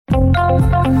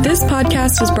This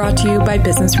podcast is brought to you by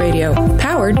Business Radio,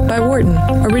 powered by Wharton,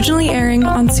 originally airing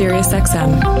on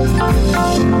SiriusXM.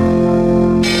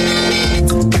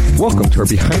 Welcome to our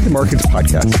Behind the Markets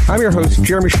podcast. I'm your host,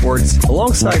 Jeremy Schwartz.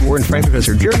 Alongside Wharton Finance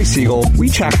Professor Jeremy Siegel, we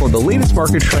tackle the latest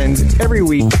market trends every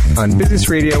week on Business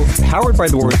Radio, powered by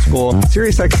the Wharton School,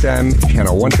 SiriusXM,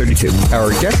 channel 132. Our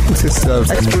guest consists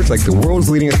of experts like the world's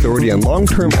leading authority on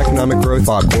long-term economic growth,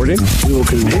 Bob Gordon. We will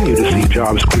continue to see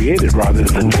jobs created rather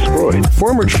than destroyed.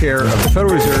 Former chair of the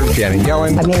Federal Reserve, Janet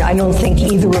Yellen. I mean, I don't think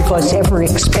either of us ever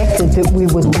expected that we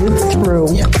would live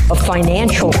through a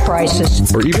financial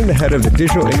crisis. Or even the head of the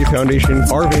Digital India Foundation,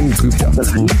 Arvind Gupta. The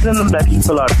reason that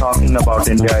people are talking about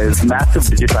India is massive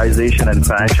digitization and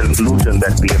financial inclusion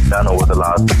that we have done over the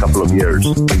last couple of years.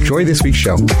 Enjoy this week's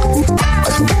show.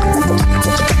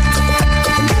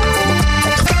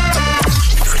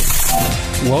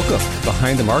 Welcome to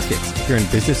Behind the Markets here in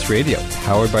Business Radio,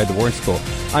 powered by the Wharton School.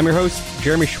 I'm your host,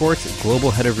 Jeremy Schwartz,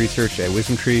 Global Head of Research at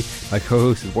WisdomTree. My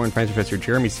co-host is Wharton Finance Professor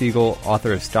Jeremy Siegel,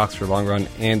 author of Stocks for Long Run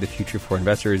and The Future for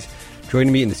Investors.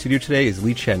 Joining me in the studio today is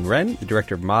Lee Chen Ren, the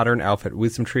Director of Modern Alpha at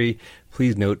WisdomTree.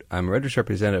 Please note, I'm a registered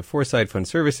representative of Foresight Fund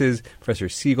Services. Professor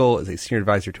Siegel is a senior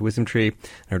advisor to WisdomTree,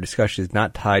 and our discussion is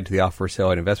not tied to the offer,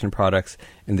 sale, and investment products,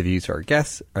 and the views of our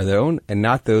guests are their own and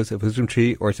not those of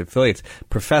WisdomTree or its affiliates.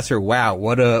 Professor, wow,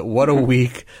 what a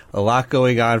week. A lot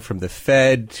going on, from the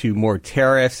Fed to more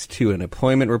tariffs to an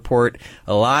employment report.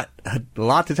 A lot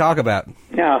to talk about.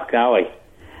 Oh, golly.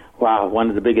 Wow, one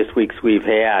of the biggest weeks we've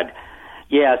had.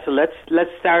 Yeah, so let's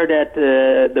start at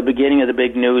the beginning of the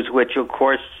big news, which of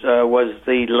course was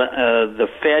the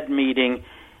Fed meeting,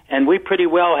 and we pretty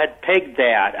well had pegged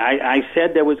that. I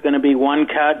said there was going to be one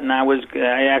cut, and I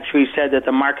actually said that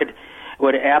the market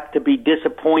would apt to be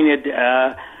disappointed.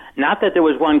 Not that there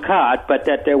was one cut, but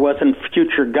that there wasn't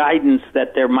future guidance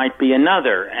that there might be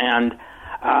another, and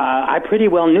I pretty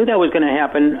well knew that was going to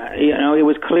happen. You know, it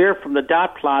was clear from the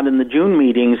dot plot in the June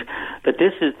meetings that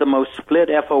this is the most split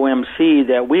FOMC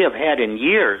that we have had in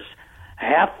years.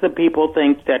 Half the people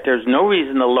think that there's no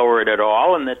reason to lower it at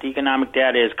all, and that the economic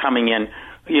data is coming in,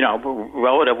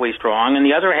 relatively strong. And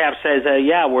the other half says,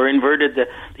 we're inverted the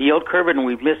yield curve, and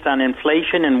we've missed on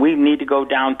inflation, and we need to go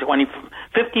down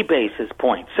 50 basis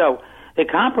points. So they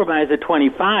compromise at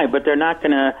 25, but they're not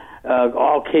going to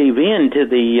all cave in to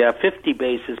the 50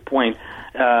 basis point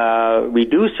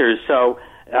reducers. So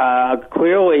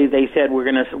clearly they said we're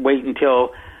going to wait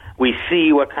until we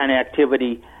see what kind of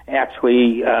activity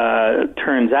actually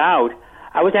turns out.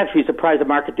 I was actually surprised the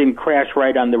market didn't crash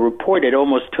right on the report. It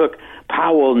almost took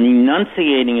Powell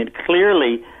enunciating it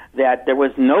clearly that there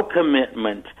was no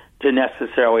commitment to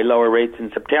necessarily lower rates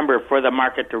in September for the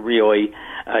market to really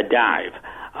dive.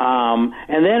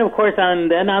 And then, of course, on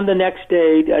the next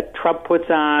day, Trump puts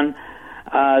on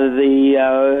not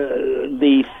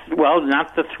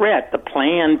the threat, the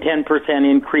planned 10%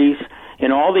 increase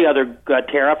in all the other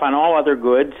tariff on all other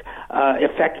goods,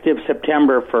 effective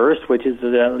September 1st, which is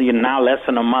now less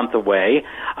than a month away.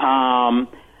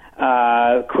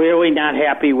 Clearly not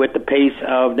happy with the pace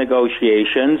of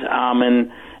negotiations,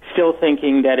 and still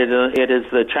thinking that it is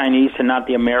the Chinese and not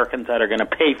the Americans that are going to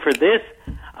pay for this.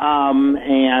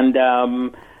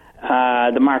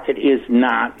 The market is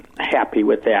not happy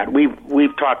with that.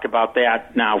 We've talked about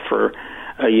that now for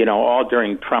all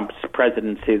during Trump's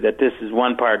presidency, that this is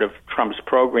one part of Trump's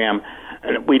program.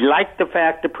 We like the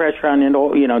fact the pressure on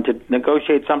to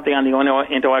negotiate something on the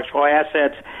intellectual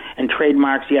assets and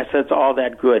trademarks. Yes, that's all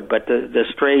that good, but the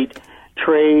straight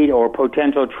trade or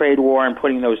potential trade war and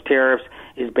putting those tariffs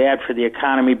is bad for the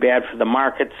economy, bad for the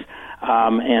markets.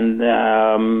 And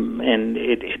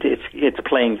it's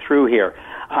playing through here.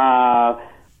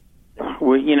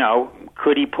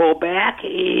 Could he pull back?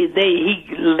 He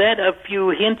let a few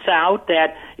hints out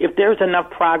that if there's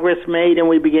enough progress made and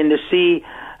we begin to see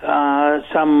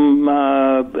some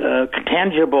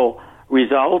tangible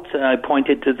results,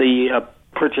 pointed to the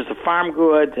purchase of farm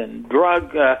goods and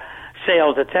drug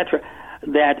sales, etc.,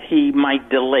 that he might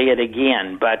delay it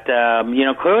again. But,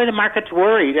 clearly the market's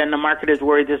worried, and the market is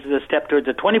worried this is a step towards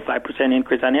a 25%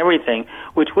 increase on everything,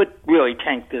 which would really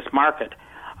tank this market.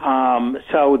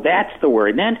 So that's the worry.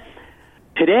 And then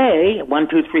today, 1,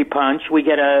 2, 3 punch, we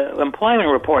get an employment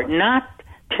report. Not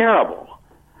terrible,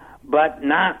 but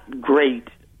not great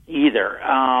either.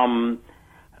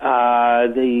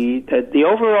 The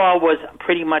overall was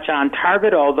pretty much on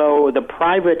target, although the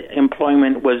private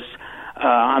employment was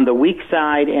on the weak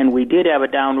side, and we did have a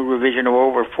downward revision of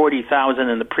over 40,000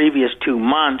 in the previous 2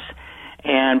 months,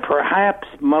 and perhaps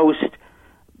most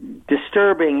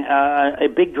disturbing, a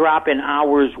big drop in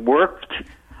hours worked.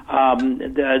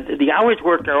 The hours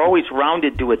worked are always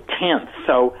rounded to a tenth,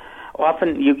 so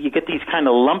often you get these kind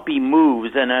of lumpy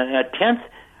moves, and a tenth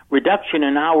reduction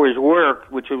in hours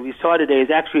worked, which we saw today, is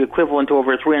actually equivalent to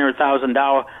over 300,000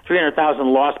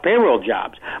 lost payroll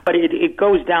jobs. But it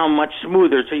goes down much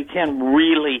smoother, so you can't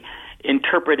really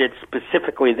interpret it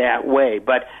specifically that way.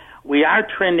 But we are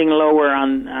trending lower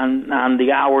on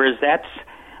the hours. That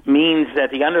means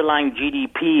that the underlying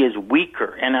GDP is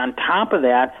weaker. And on top of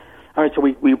that, all right, so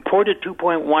we reported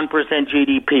 2.1%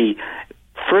 GDP.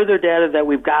 Further data that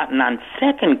we've gotten on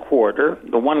second quarter,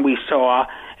 the one we saw,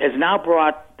 has now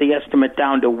brought the estimate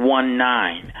down to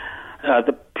 1.9.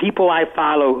 The people I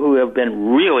follow who have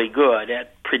been really good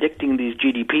at predicting these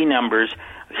GDP numbers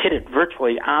hit it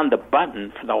virtually on the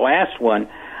button for the last one,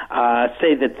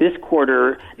 say that this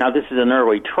quarter, now this is an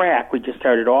early track, we just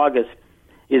started August,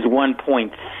 is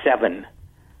 1.7.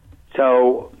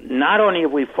 So not only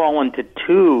have we fallen to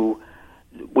 2,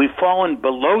 we've fallen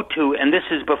below 2, and this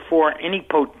is before any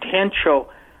potential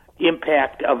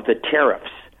impact of the tariffs.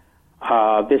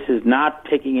 This is not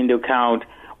taking into account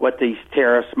what these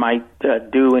tariffs might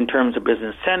do in terms of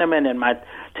business sentiment and might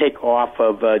take off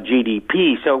of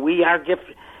GDP. So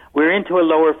we're into a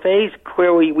lower phase.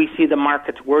 Clearly, we see the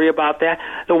markets worry about that.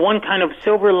 The one kind of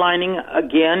silver lining,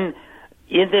 again,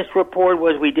 in this report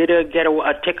was we did get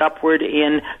a tick upward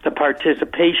in the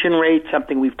participation rate,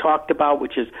 something we've talked about,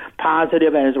 which is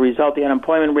positive, and as a result, the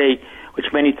unemployment rate, which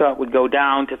many thought would go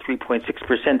down to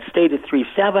 3.6%, stayed at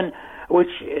 3.7%, which,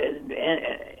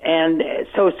 and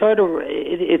so sort of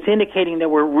it's indicating that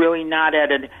we're really not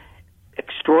at an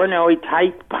extraordinarily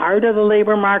tight part of the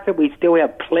labor market. We still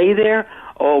have play there,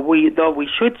 though we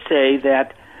should say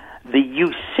that the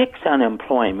U6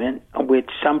 unemployment, which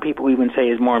some people even say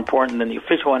is more important than the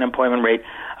official unemployment rate,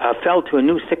 fell to a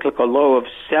new cyclical low of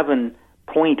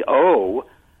 7.0,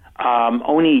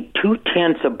 only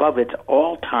 0.2 above its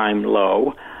all-time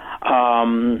low,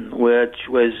 which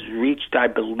was reached, I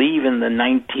believe, in the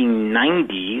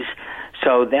 1990s.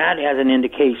 So that, as an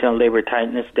indication of labor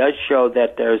tightness, does show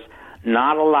that there's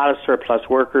not a lot of surplus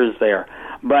workers there.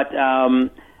 But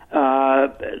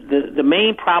the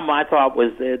main problem, I thought,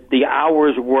 was the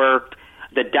hours worked,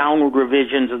 the downward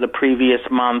revisions of the previous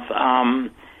month.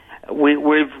 We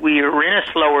are in a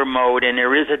slower mode, and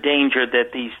there is a danger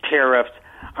that these tariffs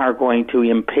are going to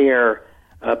impair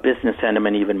business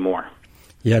sentiment even more.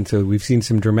 Yeah, and so we've seen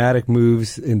some dramatic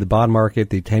moves in the bond market.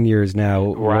 The 10-year is now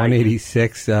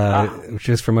 186,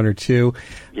 just from under 2.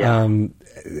 Yeah.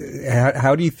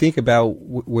 How do you think about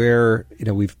where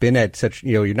we've been at such?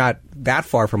 You're not that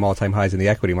far from all-time highs in the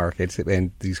equity markets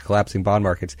and these collapsing bond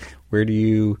markets. How do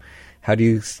you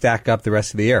stack up the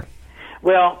rest of the year?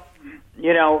 Well,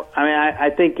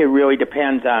 I think it really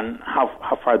depends on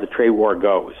how far the trade war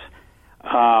goes.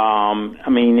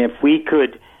 If we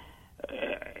could.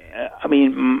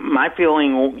 My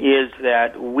feeling is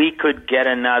that we could get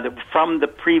another, from the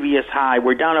previous high,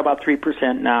 we're down about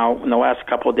 3% now in the last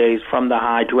couple of days from the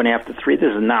high, 2.5 to 3.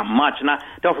 This is not much. And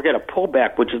don't forget a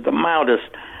pullback, which is the mildest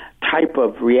type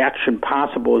of reaction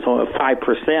possible, is only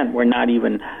 5%. We're not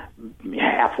even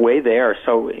halfway there.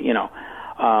 So,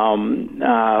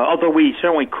 although we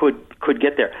certainly could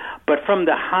get there. But from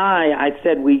the high, I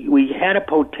said we had a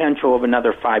potential of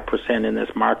another 5% in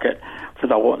this market for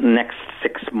the next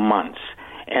 6 months.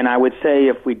 And I would say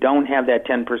if we don't have that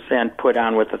 10% put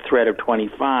on with a threat of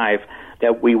 25,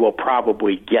 that we will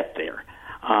probably get there.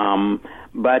 At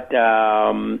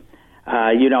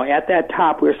that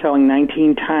top, we're selling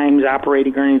 19 times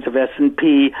operating earnings of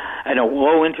S&P. In a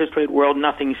low interest rate world,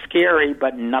 nothing scary,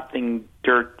 but nothing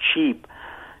dirt cheap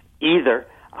either.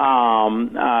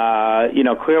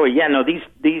 Clearly,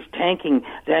 these tanking,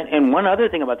 and one other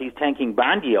thing about these tanking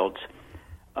bond yields,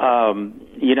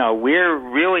 we're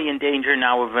really in danger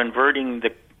now of inverting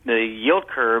the yield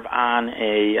curve on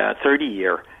a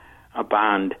 30-year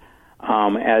bond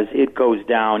as it goes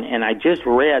down. And I just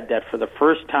read that for the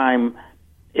first time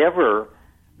ever,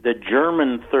 the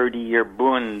German 30-year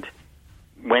Bund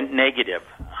went negative.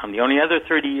 The only other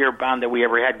 30-year bond that we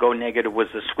ever had go negative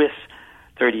was the Swiss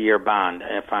 30-year bond,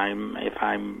 if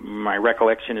my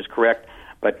recollection is correct.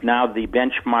 But now the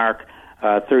benchmark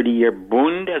 30-year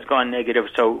Bund has gone negative,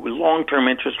 so long-term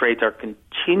interest rates are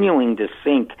continuing to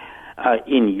sink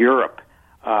in Europe,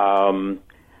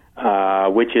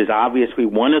 which is obviously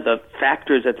one of the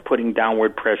factors that's putting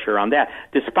downward pressure on that.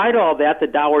 Despite all that, the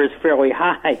dollar is fairly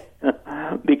high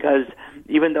because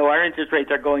even though our interest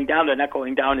rates are going down, they're not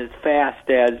going down as fast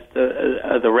as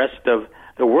the rest of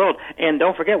the world. And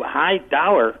don't forget, the high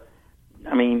dollar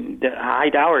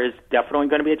is definitely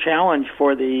going to be a challenge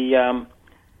for the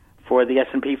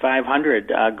S&P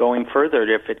 500 going further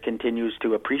if it continues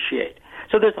to appreciate.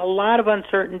 So there's a lot of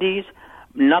uncertainties,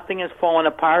 nothing has fallen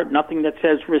apart, nothing that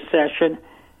says recession.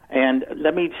 And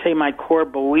let me say my core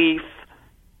belief,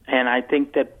 and I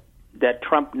think that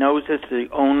Trump knows this, the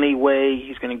only way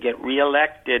he's going to get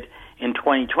reelected in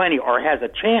 2020, or has a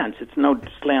chance, it's no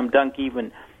slam dunk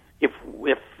even if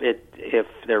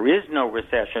there is no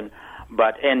recession,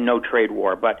 and no trade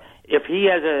war. But if he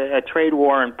has a trade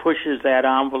war and pushes that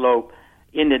envelope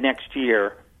into next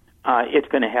year, it's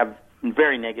going to have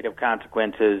very negative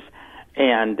consequences,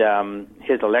 and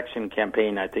his election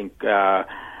campaign, I think,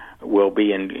 will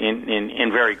be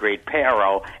in very great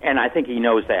peril, and I think he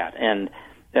knows that. And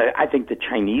I think the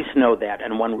Chinese know that,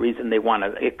 and one reason they want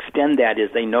to extend that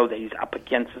is they know that he's up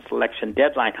against this election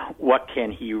deadline. What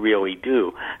can he really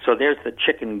do? So there's the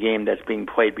chicken game that's being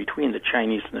played between the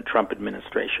Chinese and the Trump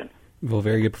administration. Well,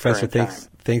 very good, Professor.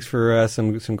 Thanks for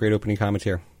some great opening comments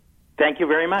here. Thank you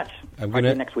very much. Talk to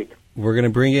you next week. We're going to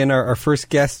bring in our first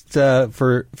guest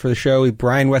for the show,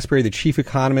 Brian Wesbury, the chief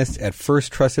economist at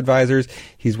First Trust Advisors.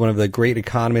 He's one of the great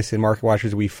economists and market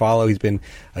watchers we follow. He's been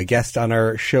a guest on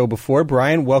our show before.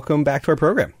 Brian, welcome back to our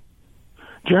program.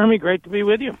 Jeremy, great to be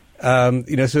with you.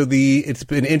 It's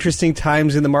been interesting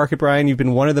times in the market, Brian. You've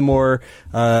been one of the more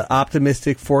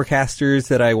optimistic forecasters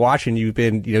that I watch, and you've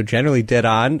been, generally dead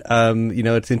on.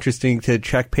 It's interesting to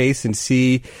check pace and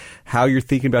see how you're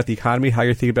thinking about the economy, how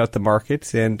you're thinking about the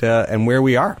markets, and where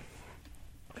we are.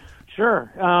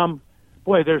 Sure.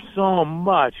 There's so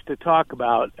much to talk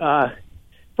about.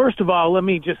 First of all,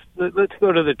 let's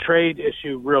go to the trade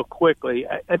issue real quickly.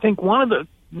 I think one of the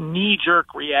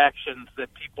knee-jerk reactions that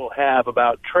people have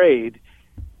about trade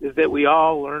is that we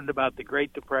all learned about the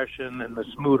Great Depression and the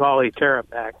Smoot-Hawley Tariff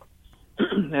Act,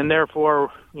 and therefore,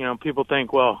 people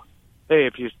think, well, hey,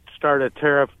 if you start a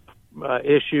tariff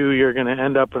issue, you're going to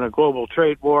end up in a global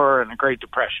trade war and a Great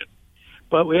Depression.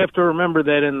 But we have to remember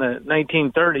that in the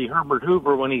 1930, Herbert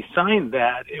Hoover, when he signed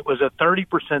that, it was a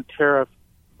 30% tariff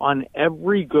on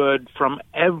every good from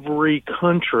every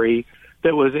country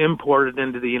that was imported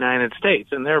into the United States.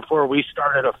 And therefore, we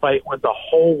started a fight with the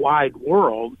whole wide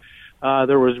world.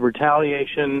 There was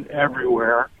retaliation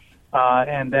everywhere,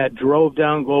 and that drove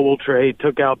down global trade,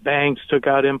 took out banks, took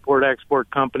out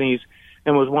import-export companies,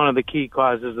 and was one of the key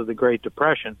causes of the Great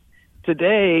Depression.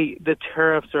 Today, the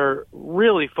tariffs are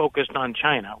really focused on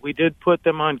China. We did put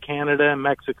them on Canada and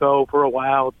Mexico for a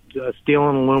while, steel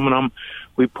and aluminum.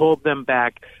 We pulled them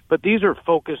back. But these are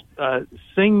focused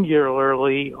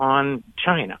singularly on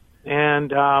China.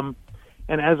 And the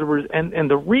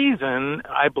reason,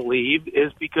 I believe,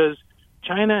 is because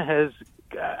China has,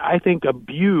 I think,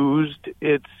 abused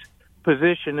its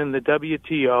position in the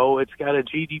WTO. It's got a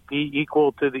GDP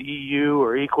equal to the EU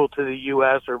or equal to the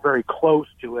U.S. or very close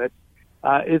to it.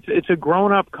 It's a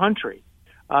grown-up country.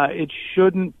 It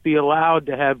shouldn't be allowed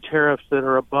to have tariffs that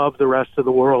are above the rest of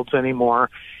the world's anymore,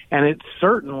 and it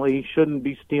certainly shouldn't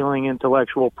be stealing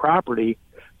intellectual property.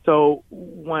 So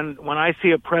when I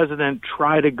see a president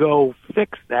try to go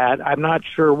fix that, I'm not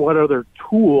sure what other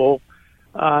tool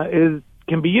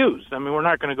can be used. I mean, we're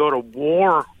not going to go to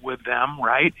war with them,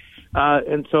 right?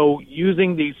 And so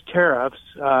using these tariffs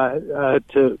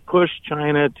to push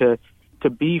China to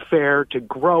be fair, to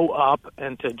grow up,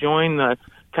 and to join the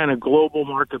kind of global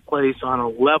marketplace on a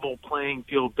level playing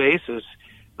field basis,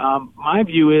 my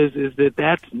view is that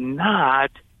that's not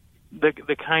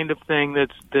the kind of thing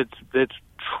that's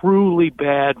truly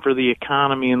bad for the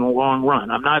economy in the long run.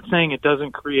 I'm not saying it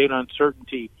doesn't create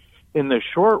uncertainty in the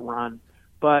short run,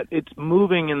 but it's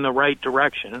moving in the right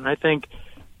direction. And I think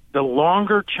the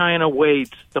longer China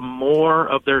waits, the more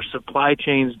of their supply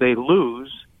chains they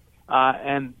lose.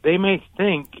 And they may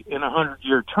think in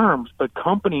 100-year terms, but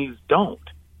companies don't.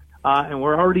 And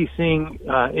we're already seeing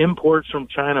imports from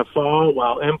China fall,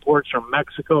 while imports from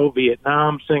Mexico,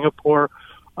 Vietnam, Singapore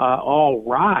all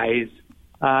rise.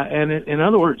 And in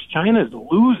other words, China is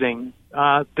losing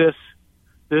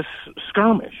this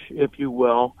skirmish, if you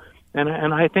will.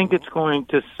 And I think it's going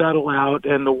to settle out,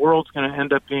 and the world's going to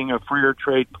end up being a freer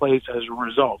trade place as a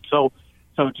result. So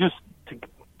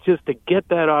just to get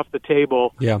that off the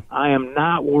table, I am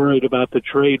not worried about the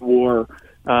trade war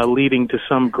leading to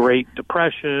some Great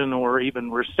Depression or even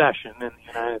recession in the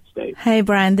United States. Hey,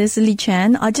 Brian, this is Li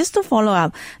Chen. Just to follow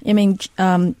up, I mean,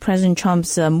 President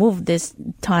Trump's move this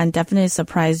time definitely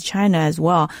surprised China as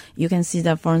well. You can see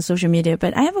that from social media.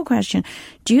 But I have a question.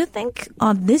 Do you think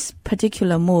this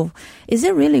particular move, is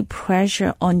it really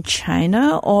pressure on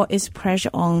China, or is pressure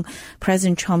on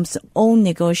President Trump's own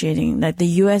negotiating, like the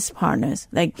U.S. partners?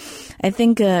 Like, I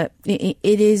think it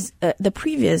is the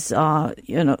previous,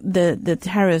 the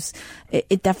tariffs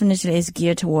it definitely is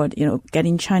geared toward,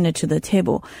 getting China to the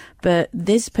table. But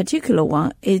this particular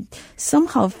one, it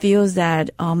somehow feels that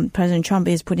President Trump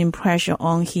is putting pressure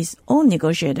on his own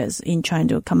negotiators in trying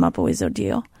to come up with a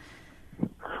deal.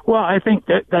 Well, I think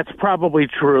that's probably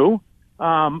true.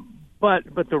 But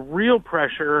the real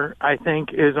pressure, I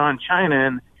think, is on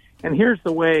China. And here's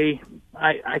the way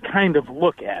I kind of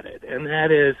look at it. And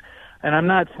that is, and I'm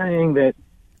not saying that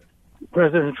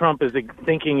President Trump is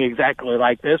thinking exactly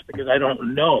like this, because I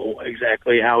don't know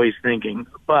exactly how he's thinking,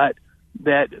 but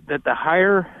that the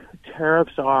higher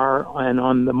tariffs are and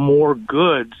on the more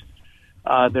goods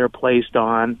they're placed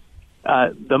on,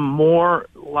 the more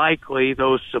likely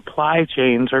those supply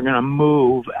chains are going to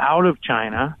move out of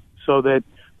China so that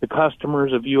the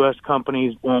customers of U.S.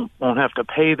 companies won't have to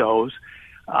pay those.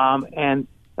 And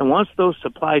once those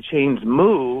supply chains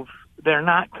move, they're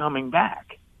not coming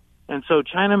back. And so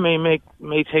China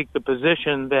may take the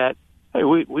position that, hey,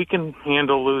 we can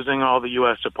handle losing all the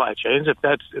U.S. supply chains. If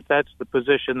that's the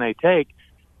position they take,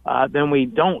 then we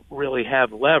don't really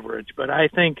have leverage. But I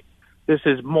think this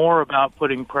is more about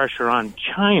putting pressure on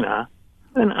China,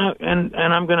 and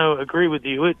I'm going to agree with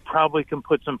you. It probably can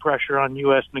put some pressure on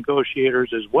U.S.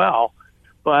 negotiators as well.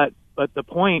 But the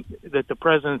point that the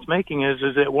president's making is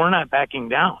that we're not backing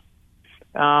down.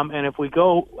 And if we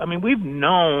go, we've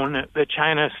known that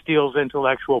China steals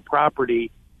intellectual property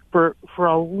for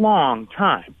a long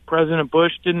time. President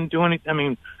Bush didn't do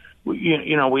anything.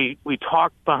 We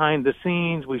talked behind the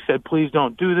scenes. We said, please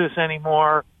don't do this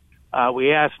anymore.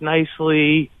 We asked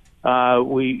nicely.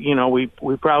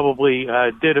 We probably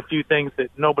did a few things that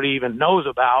nobody even knows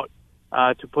about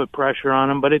to put pressure on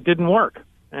them, but it didn't work.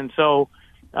 And so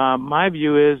my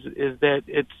view is that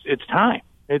it's time.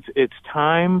 It's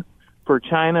time for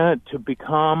China to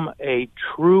become a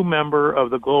true member of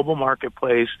the global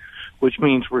marketplace, which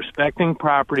means respecting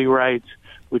property rights,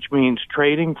 which means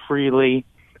trading freely,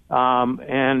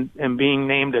 and being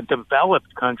named a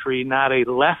developed country, not a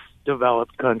less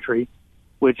developed country,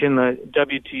 which in the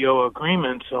WTO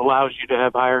agreements allows you to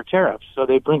have higher tariffs. So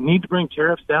they need to bring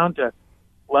tariffs down to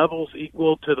levels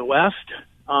equal to the West,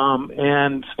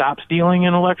 and stop stealing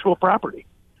intellectual property.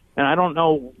 And I don't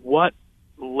know what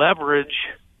leverage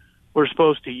we're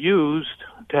supposed to use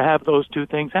to have those two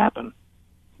things happen.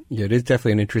 Yeah, it is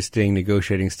definitely an interesting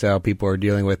negotiating style. People are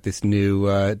dealing with this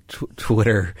new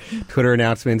Twitter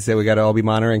announcements that we got to all be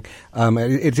monitoring.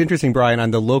 It's interesting, Brian,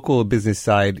 on the local business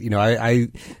side. I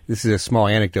this is a small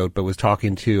anecdote, but was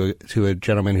talking to a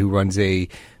gentleman who runs a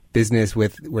business where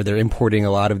they're importing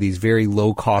a lot of these very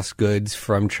low cost goods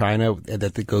from China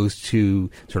that goes to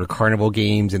sort of carnival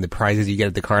games and the prizes you get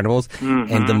at the carnivals,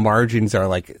 and the margins are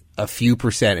like a few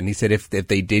percent. And he said if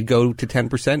they did go to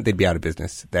 10%, they'd be out of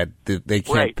business. That they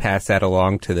can't pass that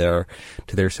along to their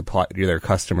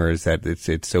customers. That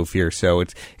it's so fierce. So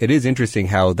it is interesting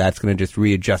how that's going to just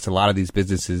readjust a lot of these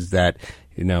businesses that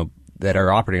that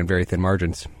are operating on very thin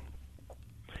margins.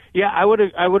 Yeah, I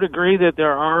would agree that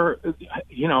there are,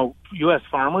 U.S.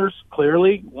 farmers,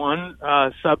 clearly one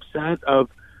subset of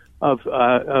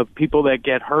people that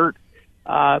get hurt.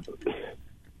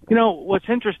 What's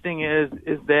interesting is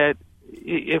that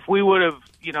if we would have,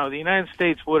 the United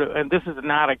States would have, and this is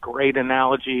not a great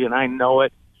analogy, and I know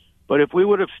it, but if we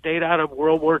would have stayed out of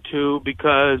World War II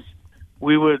because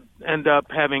we would end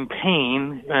up having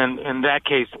pain, and in that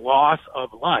case, loss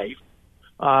of life,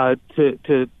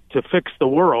 to fix the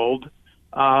world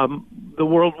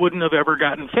wouldn't have ever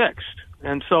gotten fixed.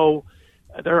 And so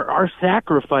there are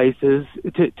sacrifices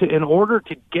in order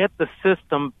to get the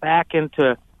system back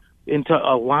into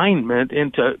alignment,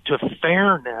 into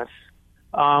fairness.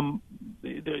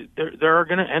 There are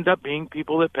going to end up being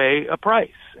people that pay a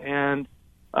price. And,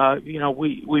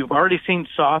 we've already seen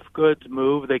soft goods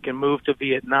move. They can move to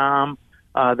Vietnam.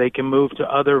 They can move to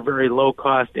other very low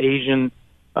cost Asian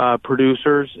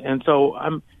producers. And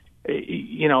so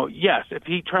yes, if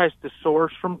he tries to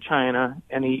source from China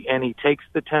and he takes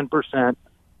the 10%,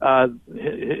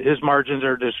 his margins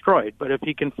are destroyed. But if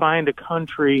he can find a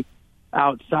country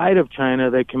outside of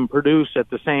China that can produce at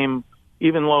the same,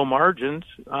 even low margins,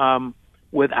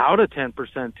 without a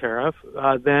 10% tariff,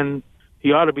 then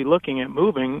he ought to be looking at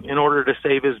moving in order to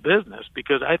save his business,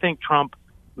 because I think Trump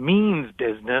means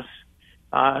business.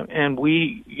 And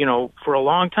we, for a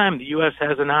long time, the U.S.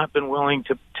 has not been willing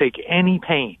to take any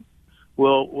pain.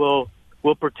 We'll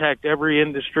protect every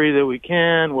industry that we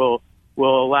can. We'll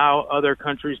allow other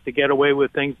countries to get away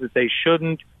with things that they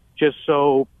shouldn't, just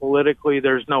so politically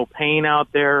there's no pain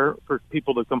out there for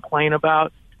people to complain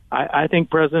about. I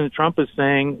think President Trump is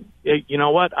saying, you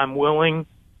know what, I'm willing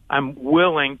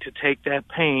to take that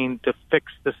pain to fix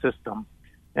the system.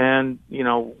 And,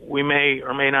 we may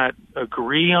or may not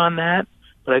agree on that,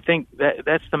 but I think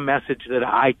that's the message that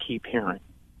I keep hearing.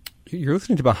 You're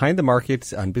listening to Behind the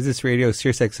Markets on Business Radio,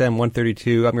 Sirius XM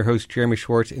 132. I'm your host, Jeremy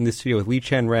Schwartz, in the studio with Lee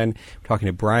Chen Ren. I'm talking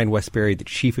to Brian Wesbury, the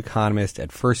chief economist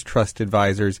at First Trust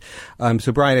Advisors.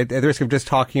 So, Brian, at the risk of just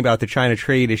talking about the China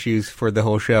trade issues for the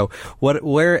whole show,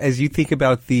 as you think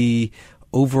about the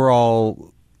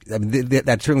overall,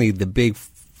 that's certainly the big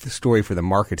story for the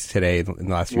markets today in the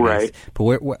last few days.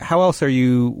 But how else are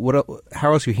you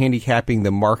handicapping the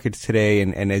markets today?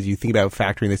 And as you think about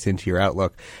factoring this into your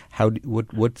outlook,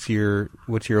 what's your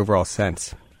overall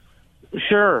sense?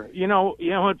 Sure.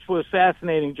 What was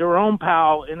fascinating, Jerome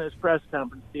Powell in his press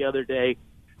conference the other day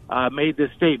made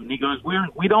this statement. He goes,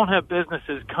 we don't have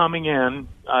businesses coming in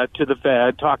to the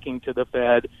Fed, talking to the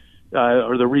Fed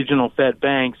or the regional Fed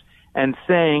banks and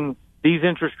saying these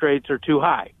interest rates are too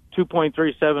high.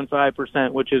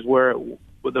 2.375%, which is where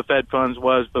the Fed funds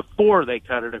was before they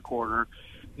cut it a quarter.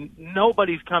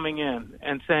 Nobody's coming in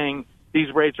and saying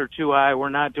these rates are too high. We're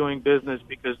not doing business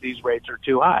because these rates are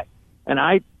too high. And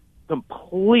I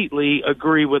completely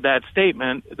agree with that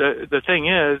statement. The thing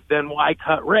is, then why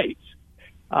cut rates?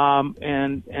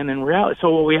 And in reality,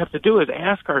 so what we have to do is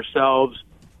ask ourselves,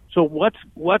 so what's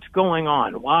going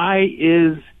on? Why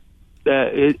is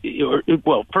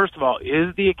well, first of all,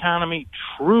 is the economy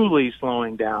truly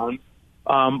slowing down?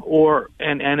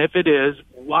 And if it is,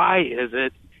 why is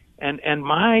it? And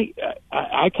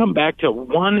I come back to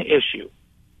one issue.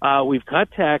 We've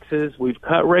cut taxes, we've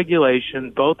cut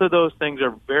regulation. Both of those things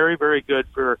are very, very good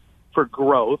for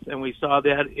growth, and we saw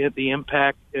that the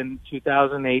impact in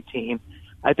 2018.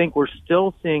 I think we're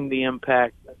still seeing the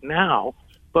impact now,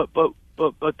 but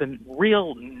the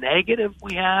real negative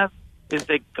we have is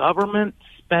that government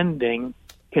spending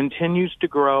continues to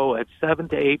grow at 7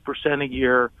 to 8% a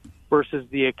year versus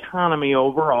the economy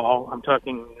overall. I'm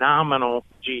talking nominal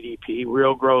GDP,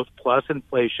 real growth plus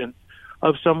inflation,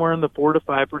 of somewhere in the 4 to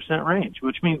 5% range,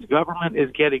 which means government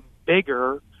is getting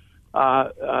bigger,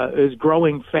 is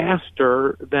growing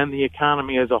faster than the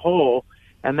economy as a whole,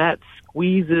 and that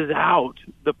squeezes out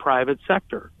the private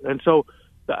sector. And so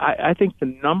I think the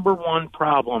number one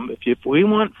problem, if we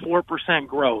want 4%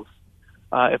 growth,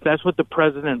 if that's what the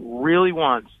president really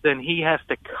wants, then he has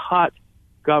to cut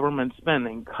government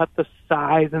spending, cut the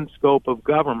size and scope of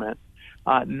government,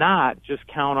 not just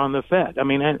count on the Fed. I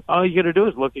mean, all you got to do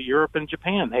is look at Europe and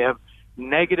Japan. They have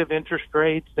negative interest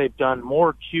rates. They've done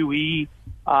more QE,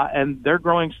 and they're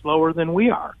growing slower than we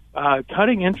are.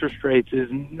 Cutting interest rates is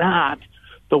not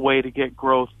the way to get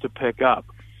growth to pick up.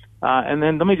 And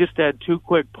then let me just add 2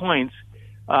 quick points.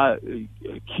 Q2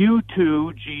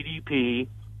 GDP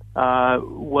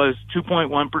was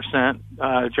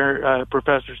 2.1%.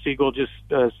 Professor Siegel just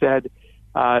said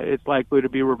it's likely to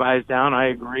be revised down. I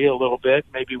agree a little bit,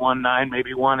 maybe 1.9,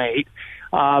 maybe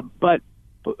 1.8. But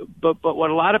what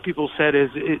a lot of people said is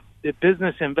that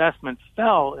business investment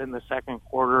fell in the second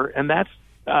quarter, and that's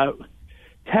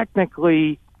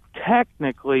technically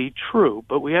true.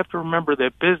 But we have to remember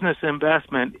that business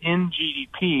investment in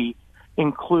GDP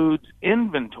includes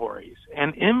inventories,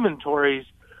 and inventories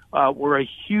were a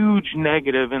huge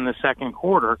negative in the second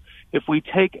quarter. If we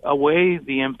take away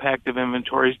the impact of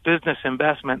inventories, business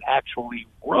investment actually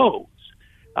rose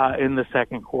in the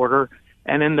second quarter.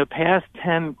 And in the past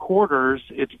 10 quarters,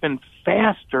 it's been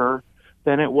faster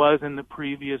than it was in the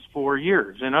previous 4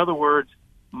 years. In other words,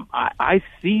 I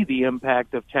see the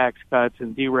impact of tax cuts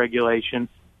and deregulation.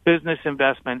 Business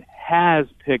investment has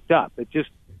picked up.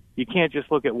 You can't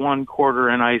just look at one quarter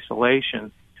in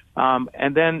isolation.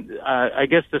 And then I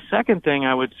guess the second thing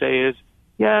I would say is,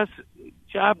 yes,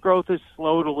 job growth has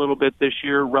slowed a little bit this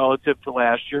year relative to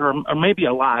last year, or maybe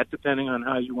a lot, depending on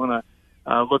how you want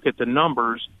to look at the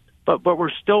numbers. But we're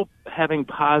still having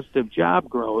positive job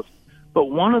growth. But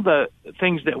one of the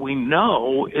things that we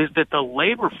know is that the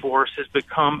labor force has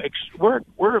become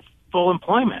we're at full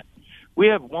employment. We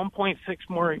have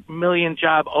 1.6 million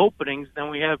job openings than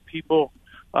we have people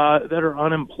that are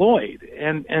unemployed.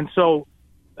 And so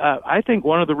I think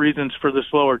one of the reasons for the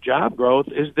slower job growth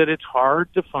is that it's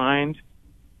hard to find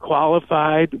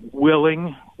qualified,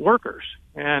 willing workers.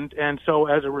 And so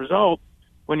as a result,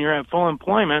 when you're at full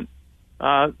employment,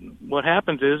 what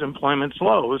happens is employment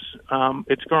slows.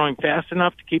 It's growing fast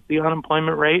enough to keep the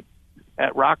unemployment rate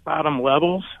at rock bottom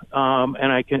levels,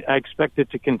 and I expect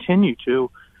it to continue to,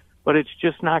 but it's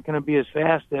just not going to be as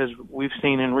fast as we've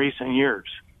seen in recent years.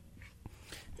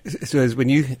 So as when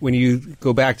you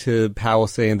go back to Powell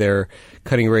saying they're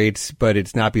cutting rates, but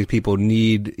it's not because people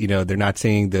need, they're not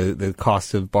saying the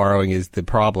cost of borrowing is the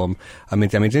problem. I mean,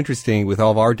 it's interesting with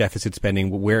all of our deficit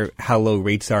spending, how low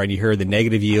rates are, and you hear the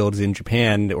negative yields in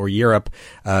Japan or Europe,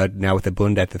 now with the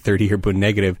Bund at the 30-year Bund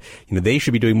negative, they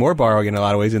should be doing more borrowing in a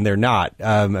lot of ways, and they're not.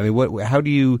 How do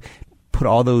you put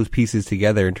all those pieces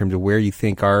together in terms of where you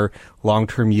think our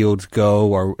long-term yields go,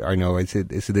 or is it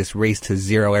this race to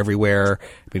zero everywhere?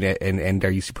 I mean, and are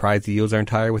you surprised the yields aren't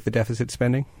higher with the deficit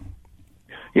spending?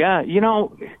 Yeah,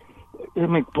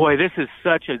 boy, this is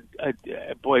such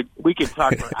boy. We could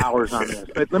talk for hours on this,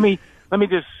 but let me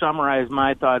just summarize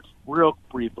my thoughts real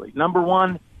briefly. Number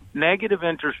one, negative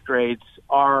interest rates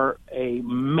are a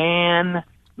man-made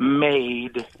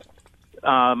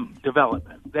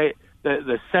development.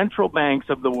 The central banks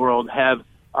of the world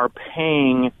are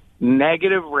paying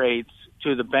negative rates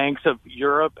to the banks of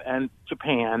Europe and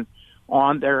Japan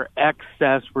on their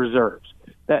excess reserves.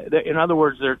 In other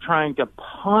words, they're trying to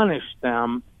punish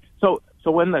them. So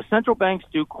when the central banks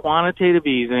do quantitative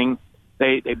easing,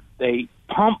 they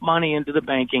pump money into the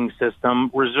banking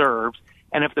system, reserves,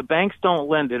 and if the banks don't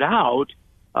lend it out,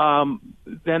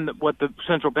 then what the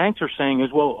central banks are saying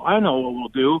is, well, I know what we'll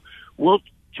do. We'll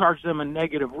charge them a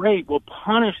negative rate, will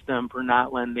punish them for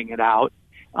not lending it out,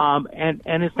 and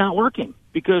it's not working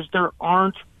because there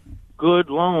aren't good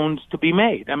loans to be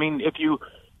made. I mean,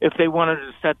 if they wanted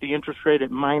to set the interest rate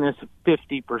at minus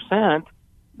 50%,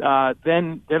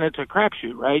 then it's a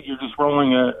crapshoot, right? You're just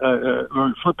rolling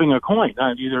or flipping a coin.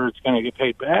 Either it's going to get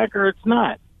paid back or it's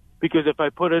not. Because if I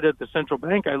put it at the central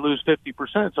bank, I lose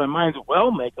 50%, so I might as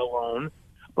well make a loan.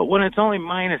 But when it's only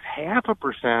minus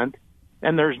 0.5%,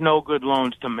 and there's no good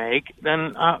loans to make,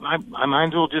 then I might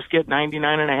as well just get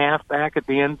 99.5 back at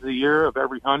the end of the year of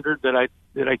every 100 that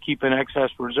I keep in excess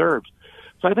reserves.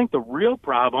 So I think the real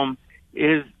problem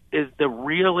is the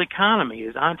real economy,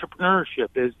 is entrepreneurship,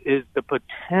 is the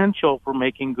potential for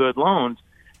making good loans,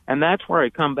 and that's where I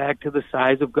come back to the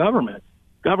size of government.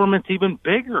 Government's even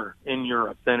bigger in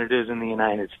Europe than it is in the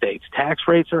United States. Tax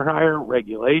rates are higher.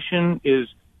 Regulation is,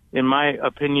 in my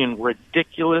opinion,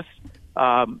 ridiculous.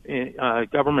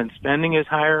 Government spending is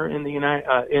higher in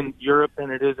in Europe than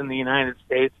it is in the United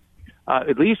States.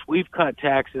 At least we've cut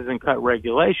taxes and cut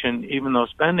regulation, even though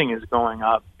spending is going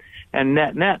up. And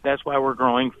net, that's why we're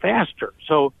growing faster.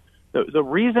 So the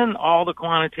reason all the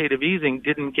quantitative easing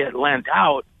didn't get lent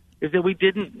out is that we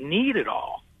didn't need it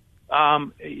all.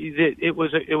 It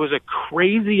was a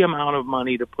crazy amount of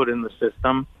money to put in the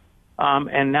system,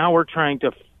 and now we're trying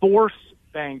to force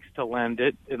banks to lend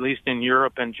it, at least in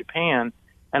Europe and Japan,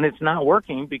 and it's not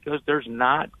working because there's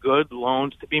not good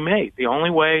loans to be made. The only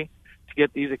way to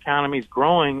get these economies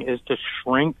growing is to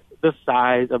shrink the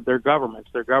size of their governments.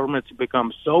 Their governments have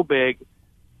become so big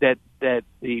that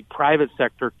the private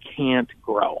sector can't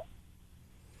grow.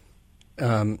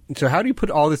 So how do you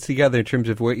put all this together in terms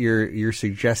of what you're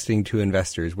suggesting to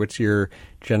investors? What's your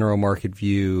general market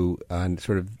view on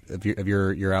sort of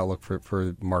your outlook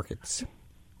for markets?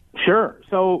 Sure.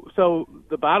 So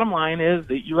the bottom line is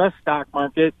the U.S. stock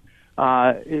market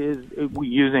is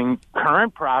using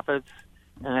current profits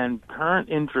and current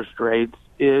interest rates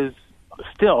is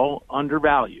still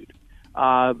undervalued,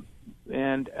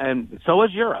 and so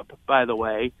is Europe, by the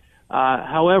way.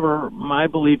 However, my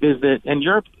belief is that, and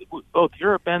both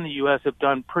Europe and the U.S. have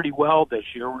done pretty well this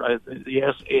year. The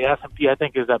S&P, I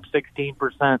think, is up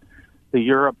 16%. The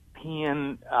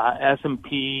European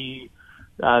S&P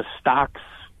stocks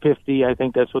 50, I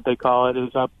think that's what they call it,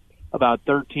 is up about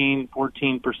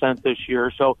 14% this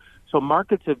year. So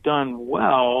markets have done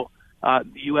well. The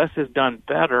U.S. has done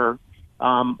better.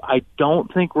 I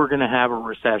don't think we're going to have a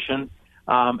recession,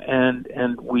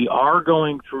 and we are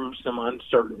going through some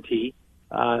uncertainty,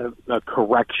 a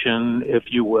correction, if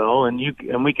you will, and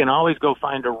we can always go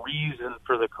find a reason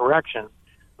for the correction.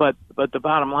 But the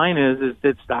bottom line is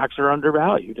that stocks are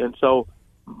undervalued, and so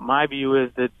my view is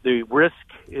that the risk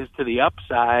is to the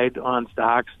upside on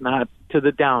stocks, not to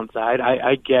the downside.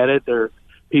 I get it. There are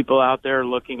people out there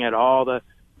looking at all the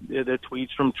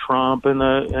tweets from Trump and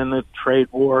the trade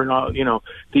war and all,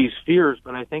 these fears,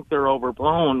 but I think they're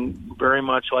overblown, very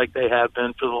much like they have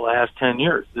been for the last 10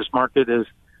 years. This market has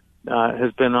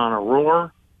been on a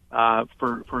roar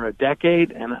for a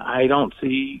decade, and I don't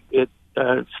see it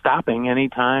stopping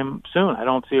anytime soon. I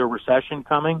don't see a recession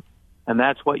coming. And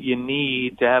that's what you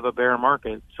need to have a bear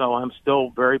market. So I'm still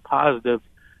very positive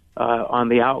on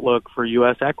the outlook for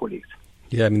U.S. equities.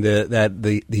 Yeah, I mean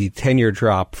the 10-year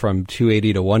drop from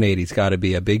 280 to 180 has got to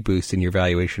be a big boost in your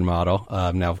valuation model.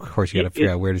 Now, of course, you got to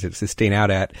figure out where does it sustain out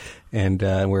at, and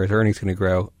where is earnings going to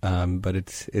grow. But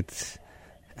it's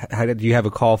do you have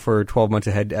a call for 12 months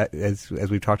ahead as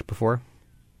we've talked before?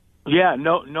 Yeah,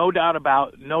 no doubt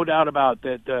about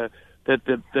that.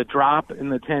 The drop in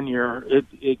the 10-year.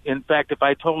 In fact, if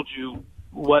I told you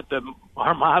what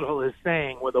our model is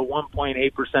saying with a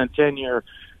 1.8% 10-year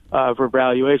for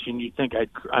valuation, you'd think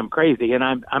I'm crazy, and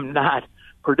I'm not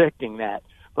predicting that.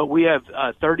 But we have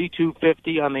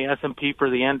 3250 on the S&P for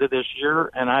the end of this year,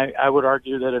 and I would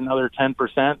argue that another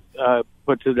 10%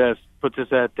 puts us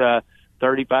at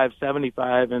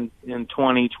 3575 in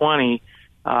 2020.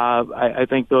 I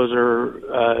think those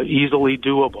are easily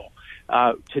doable.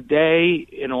 Today,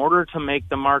 in order to make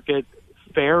the market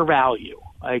fair value,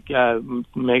 like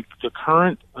make the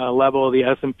current level of the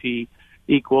S&P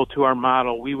equal to our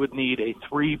model, we would need a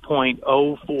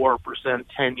 3.04%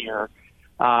 10-year,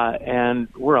 and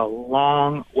we're a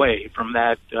long way from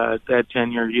that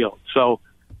 10-year yield. So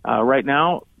right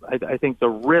now, I think the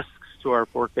risks to our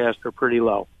forecast are pretty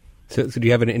low. So do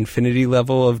you have an infinity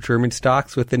level of German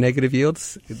stocks with the negative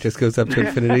yields? It just goes up to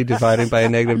infinity divided by a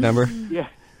negative number? Yeah.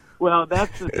 Well,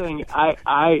 that's the thing.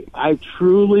 I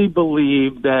truly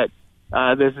believe that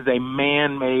this is a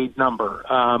man-made number,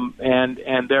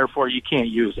 and therefore you can't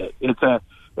use it. It's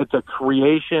a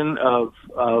creation of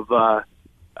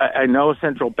I know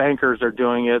central bankers are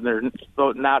doing it. They're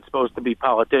not supposed to be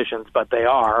politicians, but they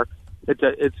are.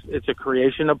 It's a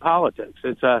creation of politics.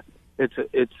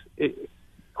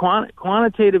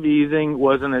 Quantitative easing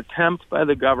was an attempt by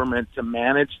the government to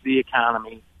manage the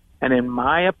economy. And in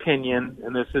my opinion,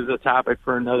 and this is a topic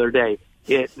for another day,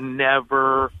 it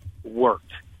never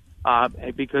worked.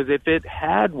 Because if it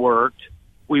had worked,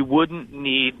 we wouldn't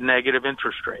need negative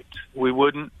interest rates. We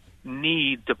wouldn't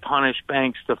need to punish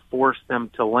banks to force them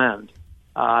to lend.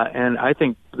 And I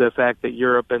think the fact that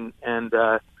Europe and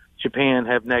Japan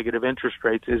have negative interest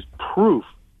rates is proof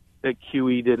that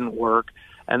QE didn't work.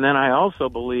 And then I also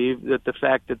believe that the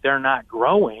fact that they're not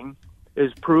growing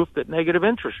is proof that negative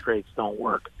interest rates don't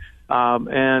work.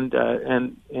 And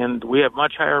we have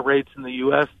much higher rates in the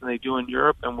U.S. than they do in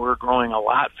Europe, and we're growing a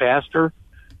lot faster.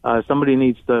 Somebody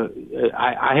needs to.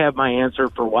 I have my answer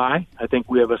for why. I think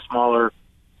we have a smaller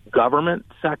government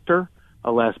sector,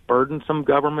 a less burdensome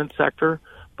government sector.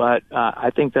 But I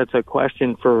think that's a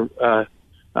question for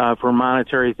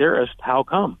monetary theorists. How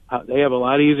come? They have a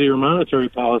lot easier monetary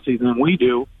policy than we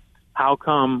do. How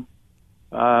come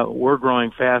we're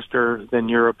growing faster than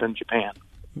Europe and Japan?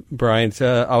 Brian, it's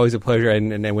always a pleasure.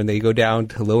 And when they go down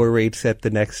to lower rates at the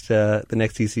next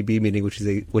ECB meeting, which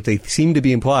is what they seem to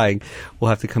be implying, we'll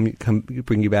have to come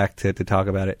bring you back to talk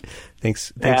about it.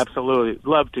 Thanks. Absolutely.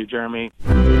 Love to, Jeremy.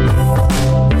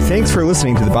 Thanks for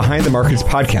listening to the Behind the Markets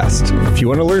podcast. If you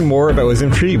want to learn more about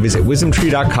WisdomTree, visit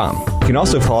wisdomtree.com. You can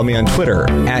also follow me on Twitter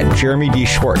at Jeremy D.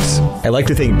 Schwartz. I'd like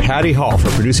to thank Patty Hall for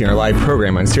producing our live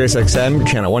program on SiriusXM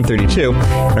Channel 132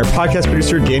 and our podcast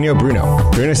producer, Daniel Bruno.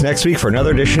 Join us next week for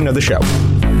another edition of the show.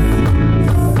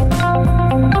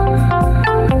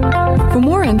 For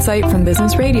more insight from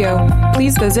Business Radio,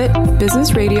 please visit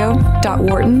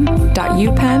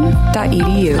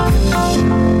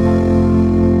businessradio.wharton.upenn.edu.